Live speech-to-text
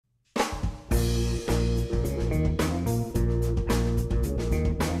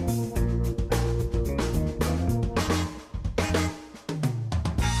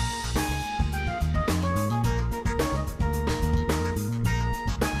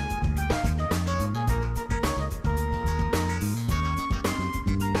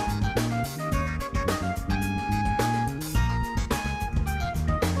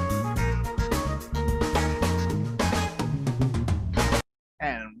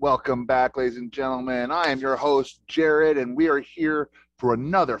welcome back, ladies and gentlemen. I am your host, Jared, and we are here for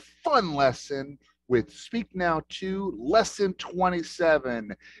another fun lesson with Speak Now 2, Lesson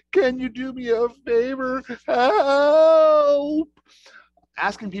 27. Can you do me a favor? Help!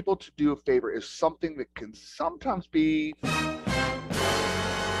 Asking people to do a favor is something that can sometimes be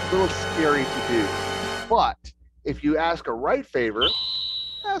a little scary to do. But if you ask a right favor,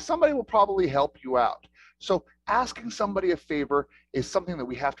 somebody will probably help you out. So asking somebody a favor is something that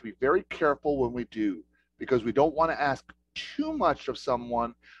we have to be very careful when we do, because we don't want to ask too much of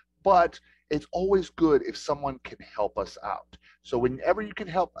someone, but it's always good if someone can help us out. So whenever you can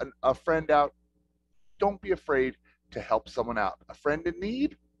help a friend out, don't be afraid to help someone out. A friend in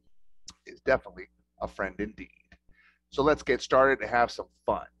need is definitely a friend indeed. So let's get started and have some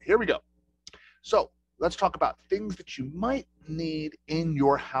fun. Here we go. So let's talk about things that you might need in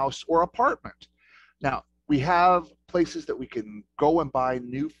your house or apartment. Now, we have places that we can go and buy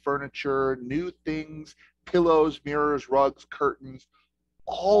new furniture, new things, pillows, mirrors, rugs, curtains,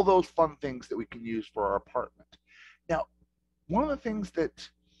 all those fun things that we can use for our apartment. Now, one of the things that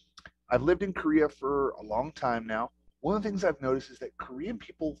I've lived in Korea for a long time now, one of the things I've noticed is that Korean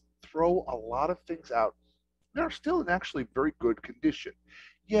people throw a lot of things out that are still in actually very good condition.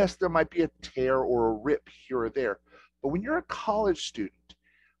 Yes, there might be a tear or a rip here or there, but when you're a college student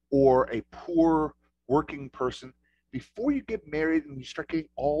or a poor working person, before you get married and you start getting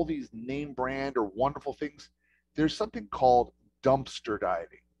all these name brand or wonderful things, there's something called dumpster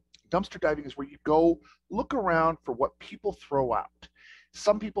diving. Dumpster diving is where you go look around for what people throw out.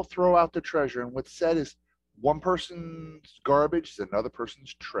 Some people throw out the treasure, and what's said is one person's garbage is another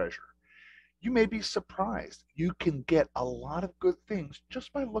person's treasure. You may be surprised. You can get a lot of good things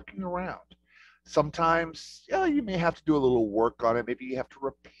just by looking around. Sometimes, yeah, you may have to do a little work on it. Maybe you have to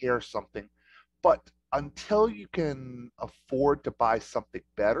repair something. But until you can afford to buy something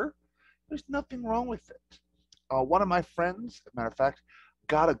better, there's nothing wrong with it. One of my friends, as a matter of fact,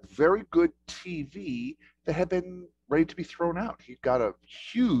 got a very good TV that had been ready to be thrown out. He got a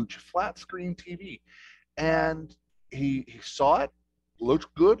huge flat screen TV, and he saw it,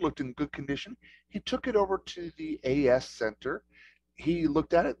 looked good, looked in good condition. He took it over to the AS center. He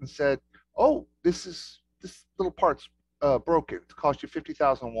looked at it and said, "Oh, this little part's broken. It cost you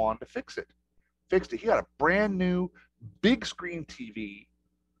 50,000 won to fix it." Fixed it. He got a brand new big screen TV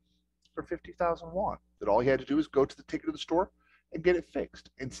for 50,000 won. That all he had to do was go to the store and get it fixed,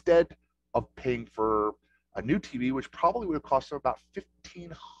 instead of paying for a new TV, which probably would have cost him about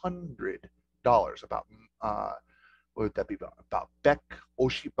 $1,500. What would that be about? Baek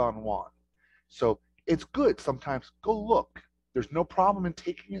Oshiban won. So it's good. Sometimes go look. There's no problem in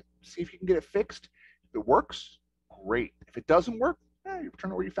taking it. See if you can get it fixed. If it works, great. If it doesn't work, you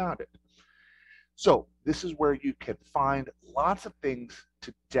return it where you found it. So this is where you can find lots of things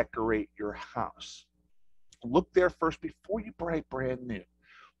to decorate your house. Look there first before you buy brand new.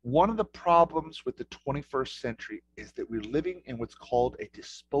 One of the problems with the 21st century is that we're living in what's called a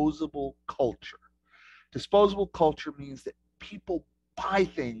disposable culture. Disposable culture means that people buy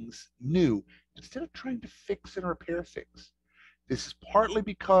things new instead of trying to fix and repair things. This is partly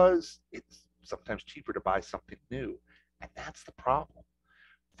because it's sometimes cheaper to buy something new, and that's the problem.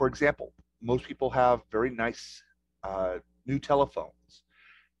 For example, most people have very nice new telephones,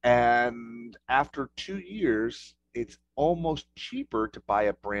 and after 2 years, it's almost cheaper to buy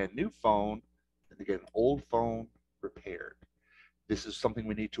a brand new phone than to get an old phone repaired. This is something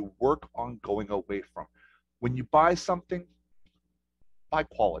we need to work on going away from. When you buy something, buy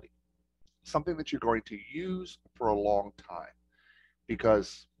quality, something that you're going to use for a long time.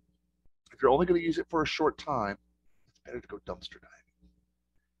 Because if you're only going to use it for a short time, it's better to go dumpster diving.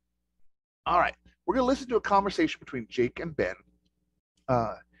 All right, we're going to listen to a conversation between Jake and Ben.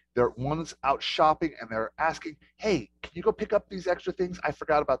 One's out shopping and they're asking, "Hey, can you go pick up these extra things? I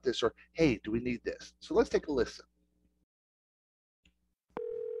forgot about this." Or, "Hey, do we need this?" So let's take a listen.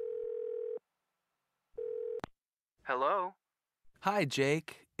 Hello? Hi,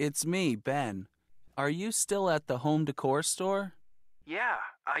 Jake. It's me, Ben. Are you still at the home decor store? Yeah,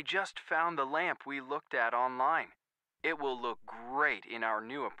 I just found the lamp we looked at online. It will look great in our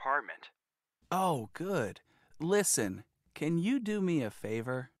new apartment. Oh, good. Listen, can you do me a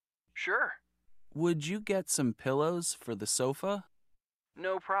favor? Sure, Would you get some pillows for the sofa?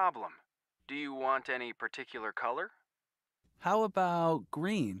 no problem. Do you want any particular color? How about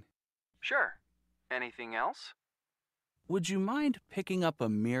green? Sure. Anything else? Would you mind picking up a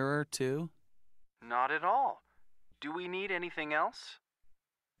mirror, too? Not at all. Do we need anything else?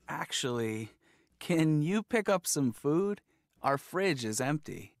 Actually, can you pick up some food? Our fridge is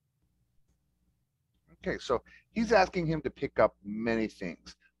empty. Okay, so he's asking him to pick up many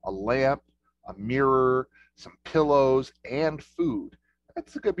things. a lamp, a mirror, some pillows, and food.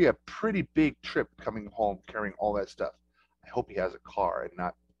 That's going to be a pretty big trip coming home carrying all that stuff. I hope he has a car and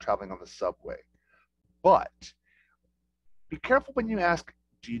not traveling on the subway. But be careful when you ask,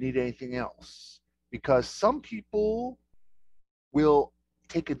 do you need anything else? Because some people will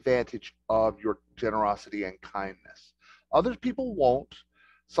take advantage of your generosity and kindness. Other people won't.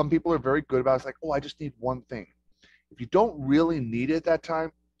 Some people are very good about it. It's like, oh, I just need one thing. If you don't really need it at that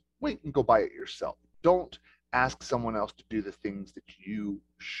time, wait and go buy it yourself. Don't ask someone else to do the things that you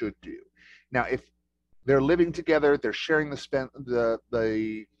should do. Now, if they're living together, they're sharing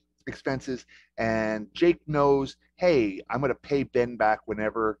the expenses, and Jake knows, hey, I'm going to pay Ben back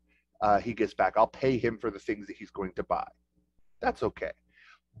whenever he gets back. I'll pay him for the things that he's going to buy. That's okay.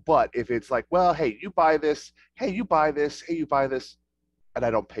 But if it's like, well, hey, you buy this, hey, you buy this, hey, you buy this, and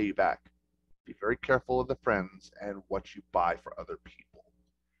I don't pay you back, be very careful of the friends and what you buy for other people.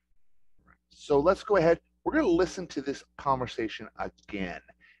 So let's go ahead. We're going to listen to this conversation again.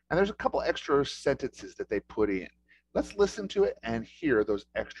 And there's a couple extra sentences that they put in. Let's listen to it and hear those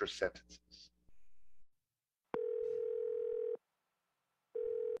extra sentences.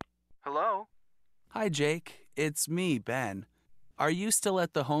 Hello? Hi, Jake. It's me, Ben. Are you still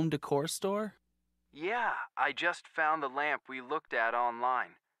at the home decor store? Yeah, I just found the lamp we looked at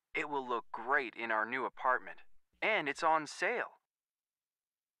online. It will look great in our new apartment. And it's on sale.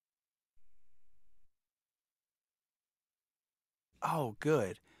 Oh,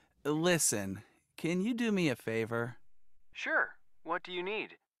 good. Listen, can you do me a favor? Sure. What do you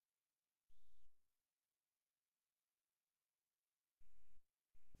need?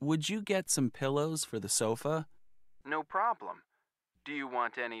 Would you get some pillows for the sofa? No problem. Do you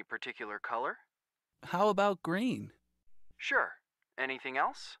want any particular color? How about green? Sure. Anything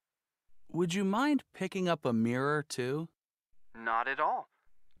else? Would you mind picking up a mirror, too? Not at all.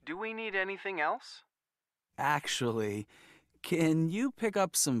 Do we need anything else? Actually, can you pick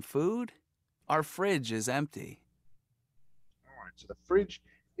up some food? Our fridge is empty. All right, so the fridge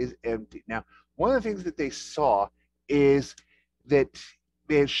is empty. Now, one of the things that they saw is that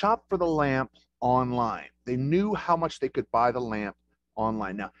they had shopped for the lamp online. They knew how much they could buy the lamp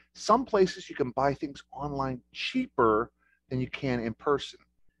online. Now, some places you can buy things online cheaper than you can in person.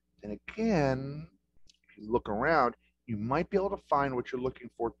 And again, if you look around, you might be able to find what you're looking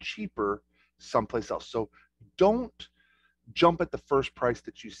for cheaper someplace else. So don't jump at the first price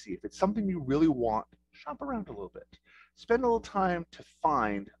that you see. If it's something you really want, shop around a little bit. Spend a little time to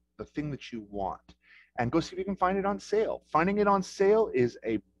find the thing that you want and go see if you can find it on sale. Finding it on sale is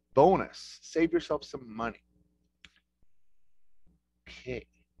a bonus. Save yourself some money. Okay.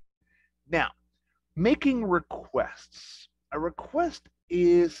 Now, making requests. A request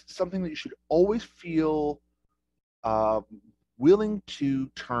is something that you should always feel uh, willing to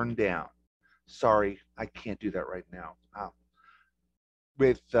turn down. Sorry, I can't do that right now.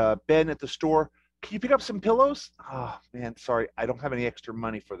 With Ben at the store, can you pick up some pillows? Oh, man, sorry, I don't have any extra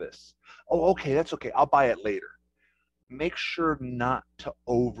money for this. Oh, okay, that's okay. I'll buy it later. Make sure not to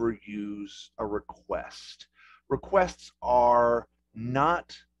overuse a request. Requests are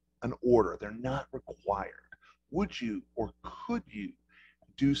not an order, they're not required. Would you or could you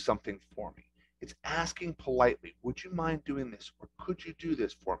do something for me? It's asking politely, would you mind doing this? Or could you do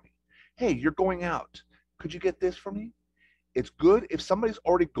this for me? Hey, you're going out. Could you get this for me? It's good if somebody's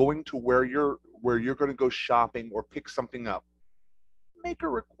already going to where you're going to go shopping or pick something up. Make a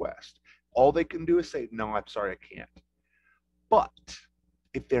request. All they can do is say, no, I'm sorry, I can't. But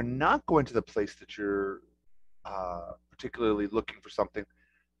if they're not going to the place that you're particularly looking for something,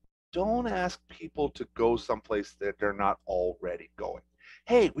 don't ask people to go someplace that they're not already going.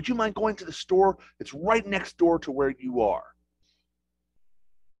 Hey, would you mind going to the store that's right next door to where you are?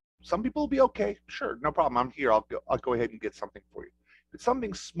 Some people will be okay. Sure, no problem. I'm here. I'll go ahead and get something for you. If it's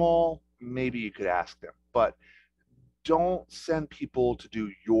something small, maybe you could ask them, but don't send people to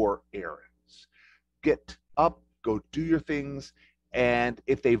do your errands. Get up, go do your things, and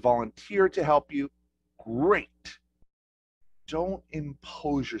if they volunteer to help you, great. Don't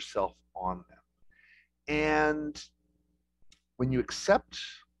impose yourself on them. And when you accept,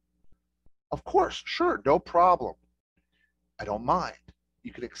 of course, sure, no problem. I don't mind.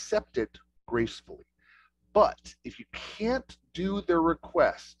 You can accept it gracefully. But if you can't do their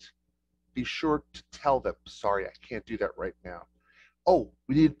request, be sure to tell them, sorry, I can't do that right now. Oh,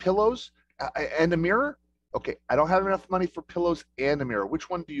 we need pillows and a mirror? Okay, I don't have enough money for pillows and a mirror. Which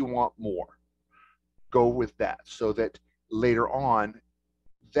one do you want more? Go with that so that later on,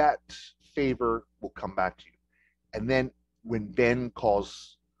 that favor will come back to you. And then when Ben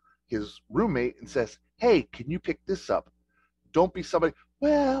calls his roommate and says, hey, can you pick this up? Don't be somebody,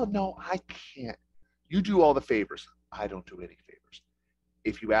 Well, no, I can't. You do all the favors. I don't do any favors.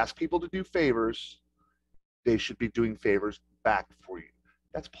 If you ask people to do favors, they should be doing favors back for you.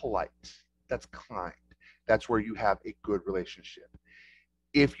 That's polite. That's kind. That's where you have a good relationship.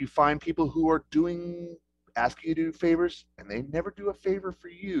 If you find people who are asking you to do favors and they never do a favor for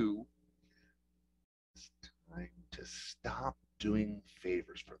you, it's time to stop doing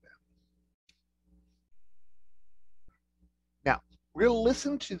favors for them. Now, we're going to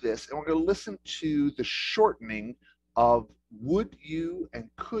listen to this and we're going to listen to the shortening of would you and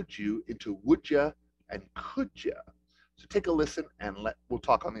could you into would ya and could ya. So take a listen and we'll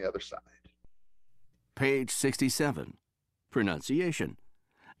talk on the other side. Page 67. Pronunciation.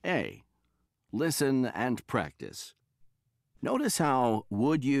 A. Listen and practice. Notice how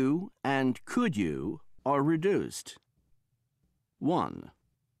would you and could you are reduced. 1.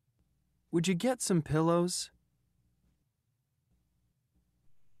 Would you get some pillows?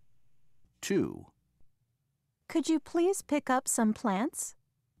 2. Could you please pick up some plants?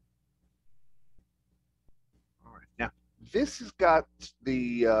 All right. Now, this has got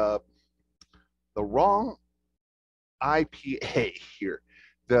the wrong IPA here.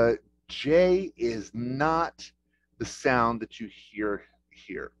 The J is not the sound that you hear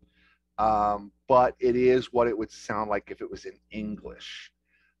here, but it is what it would sound like if it was in English,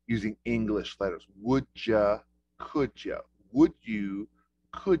 using English letters. Would ya, could ya, would you,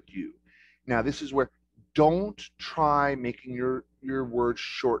 could you. Now, this is where don't try making your words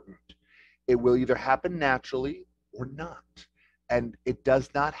shortened. It will either happen naturally or not, and it does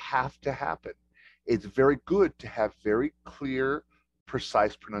not have to happen. It's very good to have very clear,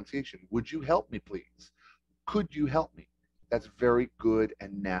 precise pronunciation. Would you help me, please? Could you help me? That's very good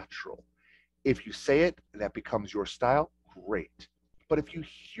and natural. If you say it, that becomes your style, great. But if you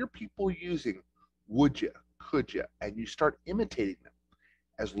hear people using would ya, could ya, and you start imitating them,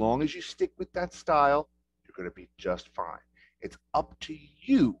 as long as you stick with that style, you're going to be just fine. It's up to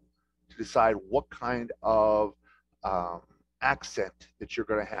you to decide what kind of accent that you're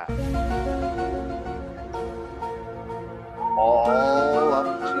going to have. All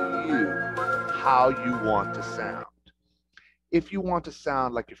up to you how you want to sound. If you want to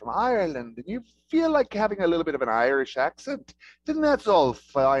sound like you're from Ireland and you feel like having a little bit of an Irish accent, then that's all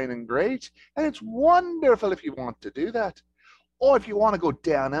fine and great, and it's wonderful if you want to do that. Or if you want to go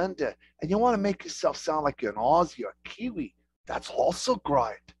down under and you want to make yourself sound like you're an Aussie or Kiwi, that's also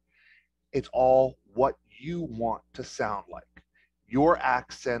great. It's all what you want to sound like. Your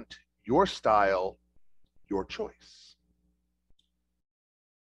accent, your style, your choice.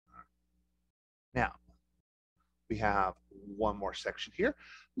 Now, we have one more section here.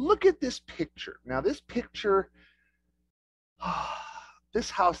 Look at this picture. Now, this picture,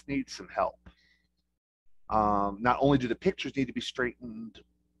 this house needs some help. Not only do the pictures need to be straightened,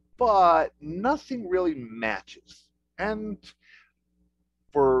 but nothing really matches. And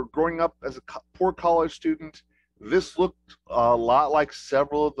for growing up as a poor college student, this looked a lot like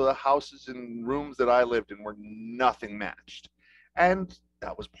several of the houses and rooms that I lived in where nothing matched. And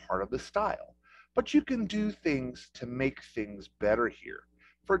that was part of the style. But you can do things to make things better here.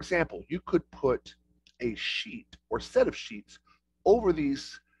 For example, you could put a sheet or set of sheets over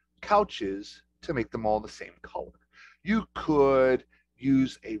these couches to make them all the same color. You could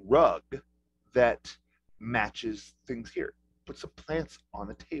use a rug that matches things here. Put some plants on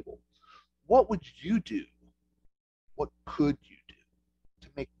the table. What would you do? What could you do to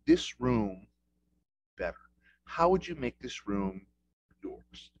make this room better? How would you make this room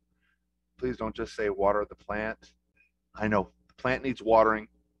yours? Please don't just say water the plant. I know the plant needs watering.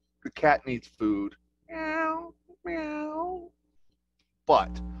 The cat needs food. Meow, meow. But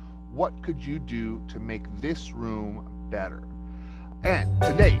what could you do to make this room better? And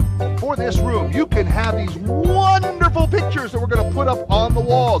today, for this room, you can have these wonderful pictures that we're going to put up on the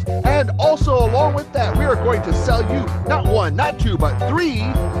walls. And also, along with that, we are going to sell you not one, not two, but 3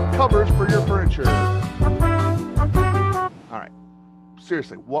 covers for your furniture. All right.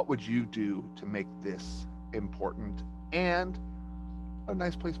 Seriously, what would you do to make this important and a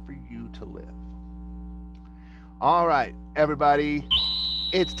nice place for you to live? All right, everybody.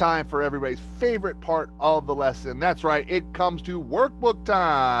 It's time for everybody's favorite part of the lesson. That's right, it comes to workbook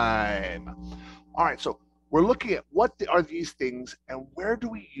time. All right, so we're looking at what are these things and where do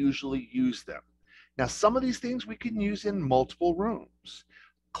we usually use them? Now, some of these things we can use in multiple rooms.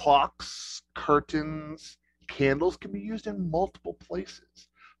 Clocks, curtains, candles can be used in multiple places.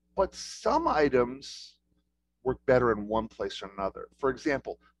 But some items work better in one place or another. For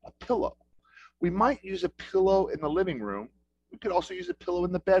example, a pillow. We might use a pillow in the living room. We could also use a pillow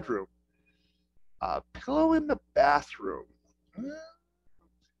in the bedroom. A pillow in the bathroom.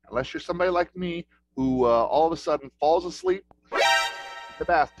 Unless you're somebody like me who all of a sudden falls asleep in the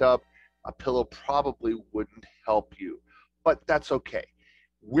bathtub, a pillow probably wouldn't help you. But that's okay.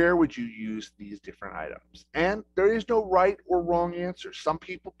 Where would you use these different items? And there is no right or wrong answer. Some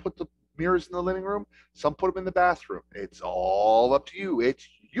people put the mirrors in the living room, some put them in the bathroom. It's all up to you. It's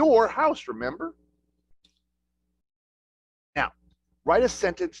your house, remember? Now, write a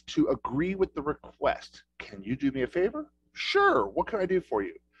sentence to agree with the request. Can you do me a favor? Sure. What can I do for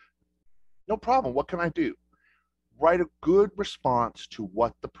you? No problem. What can I do? Write a good response to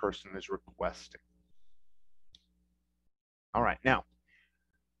what the person is requesting. All right. Now,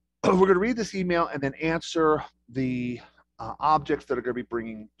 we're going to read this email and then answer the objects that are going to be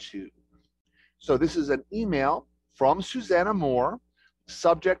bringing to. So this is an email from Susanna Moore,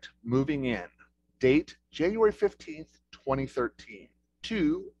 subject moving in, date January 15th, 2013,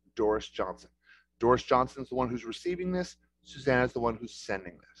 to Doris Johnson. Doris Johnson's the one who's receiving this. Susanna's the one who's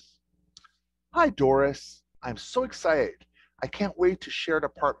sending this. Hi, Doris. I'm so excited. I can't wait to share an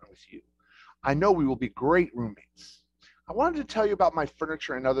apartment with you. I know we will be great roommates. I wanted to tell you about my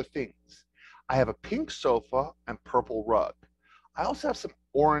furniture and other things. I have a pink sofa and purple rug. I also have some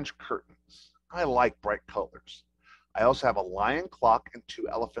orange curtains. I like bright colors. I also have a lion clock and 2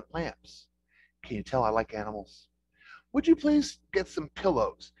 elephant lamps. Can you tell I like animals? Would you please get some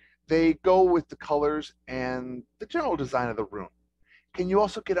pillows? They go with the colors and the general design of the room. Can you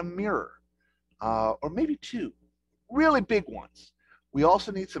also get a mirror? Or maybe 2 really big ones. We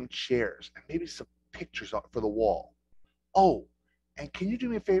also need some chairs and maybe some pictures for the wall. Oh, and can you do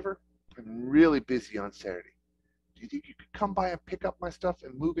me a favor? I'm really busy on Saturday. Do you think you could come by and pick up my stuff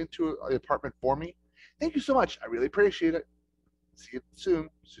and move into the apartment for me? Thank you so much. I really appreciate it. See you soon,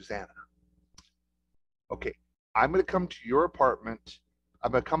 Susanna. Okay, I'm going to come to your apartment.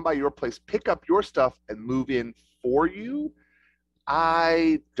 I'm going to come by your place, pick up your stuff, and move in for you.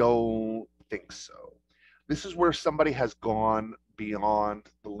 I don't think so. This is where somebody has gone beyond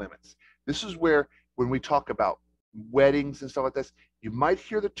the limits. This is where, when we talk about weddings and stuff like this, you might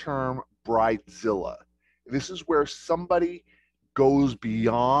hear the term bridezilla. This is where somebody goes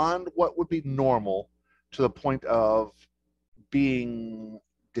beyond what would be normal to the point of being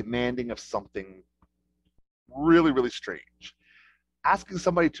demanding of something really, really strange. Asking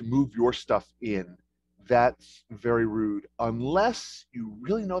somebody to move your stuff in, that's very rude, unless you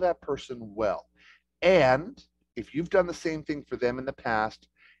really know that person well. And if you've done the same thing for them in the past,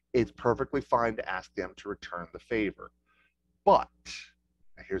 it's perfectly fine to ask them to return the favor. But,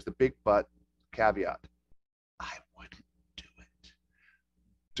 here's the big but, caveat, I wouldn't do it.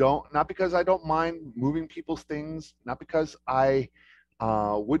 Not because I don't mind moving people's things, not because I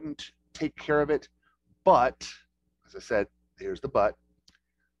wouldn't take care of it, but, as I said, here's the but,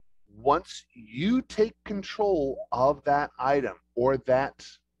 once you take control of that item or that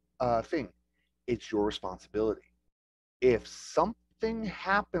thing, it's your responsibility. If something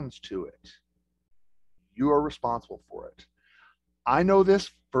happens to it, you are responsible for it. I know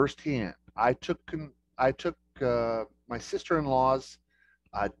this firsthand. I took my sister-in-law's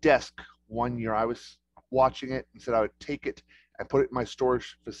desk one year. I was watching it and said I would take it and put it in my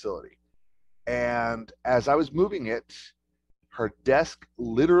storage facility. And as I was moving it, her desk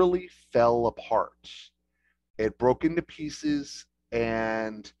literally fell apart. It broke into pieces,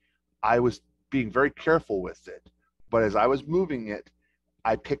 and I was being very careful with it. But as I was moving it,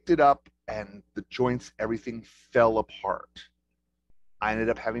 I picked it up, and the joints, everything fell apart. I ended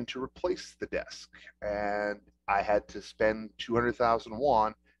up having to replace the desk, and I had to spend 200,000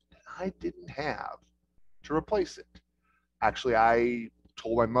 won that I didn't have to replace it. Actually, I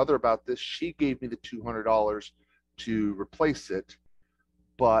told my mother about this. She gave me the $200 to replace it,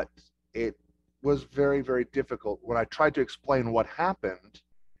 but it was very, very difficult. When I tried to explain what happened,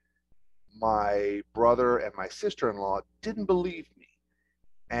 my brother and my sister-in-law didn't believe me.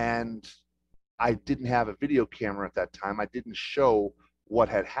 And I didn't have a video camera at that time. I didn't show what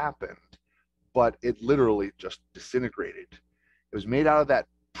had happened, but it literally just disintegrated. It was made out of that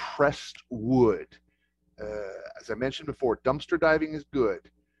pressed wood. As I mentioned before, dumpster diving is good,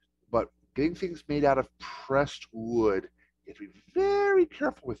 but getting things made out of pressed wood, you have to be very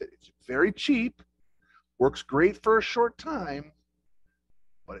careful with it. It's very cheap, works great for a short time,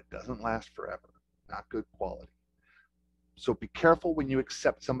 but it doesn't last forever. Not good quality. So be careful when you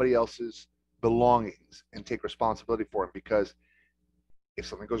accept somebody else's belongings and take responsibility for them, because if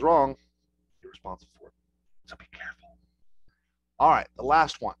something goes wrong, you're responsible for it. So be careful. All right, the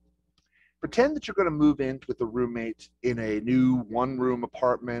last one. Pretend that you're going to move in with a roommate in a new one-room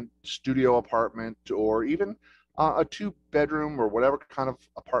apartment, studio apartment, or even a 2-bedroom or whatever kind of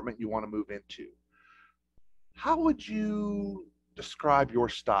apartment you want to move into. How would you describe your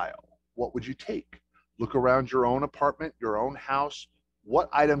style. What would you take? Look around your own apartment, your own house. What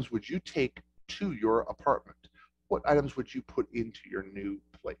items would you take to your apartment? What items would you put into your new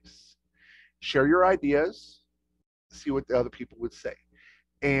place? Share your ideas, see what the other people would say,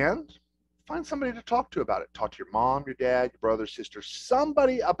 and find somebody to talk to about it. Talk to your mom, your dad, your brother, sister,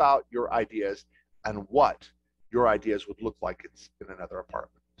 somebody about your ideas and what your ideas would look like in another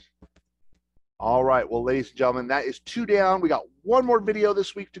apartment. All right, well, ladies and gentlemen, that is 2 down. We got 1 more video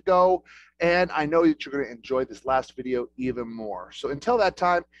this week to go, and I know that you're going to enjoy this last video even more. So until that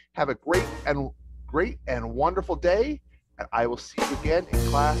time, have a great and wonderful day, and I will see you again in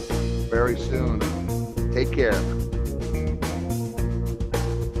class very soon. Take care.